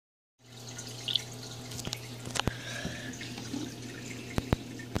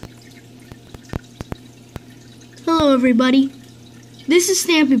Hello everybody, this is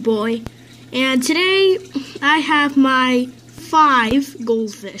Stampy Boy, and today I have my 5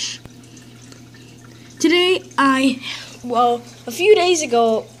 goldfish. Today a few days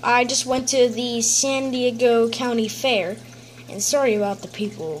ago, I just went to the San Diego County Fair, and sorry about the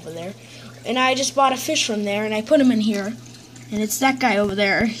people over there, and I just bought a fish from there, and I put him in here, and it's that guy over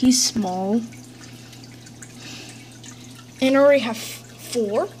there. He's small, and I already have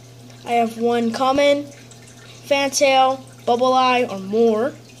 4. I have 1 common, fantail, bubble eye or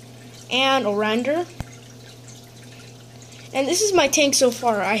more, and a render. And this is my tank so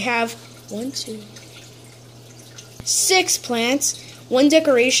far. I have 6 plants, 1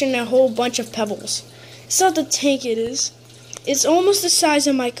 decoration, and a whole bunch of pebbles. This is how the tank it is. It's almost the size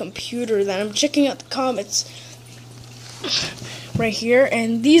of my computer that I'm checking out the comments right here.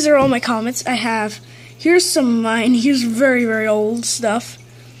 And these are all my comments. Here's some of mine. Here's very, very old stuff.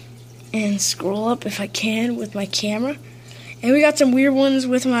 And scroll up if I can with my camera. And we got some weird ones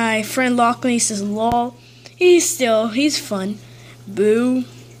with my friend Lachlan. He says, lol. He's fun. Boo.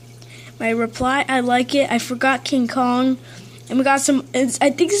 My reply, I like it. I forgot King Kong. And we got some,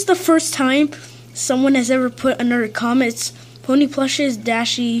 I think this is the first time someone has ever put under comments, Pony Plushes,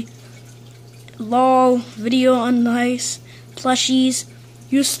 Dashy, lol, video on nice, plushies.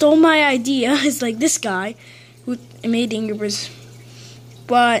 You stole my idea. It's like this guy who made Angry Birds.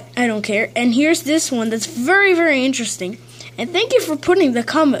 But I don't care. And here's this one that's very, very interesting. And thank you for putting the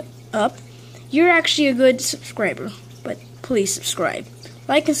comment up. You're actually a good subscriber. But please subscribe.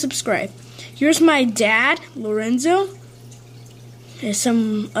 Like and subscribe. Here's my dad, Lorenzo. And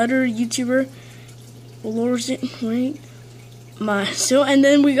some other YouTuber. Right? And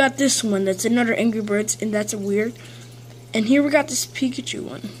then we got this one. That's another Angry Birds. And that's weird. And here we got this Pikachu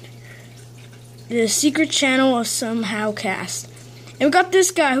one. The secret channel of Somehow Cast. And we got this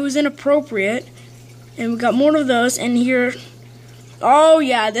guy who's inappropriate. And we got more of those. And here, oh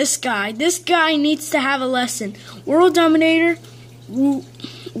yeah, this guy. This guy needs to have a lesson. World Dominator,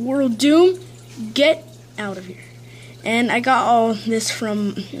 World Doom, get out of here. And I got all this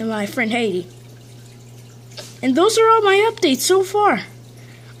from my friend Haiti. And those are all my updates so far.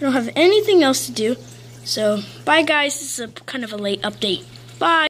 I don't have anything else to do. So, bye guys. This is kind of a late update. Bye.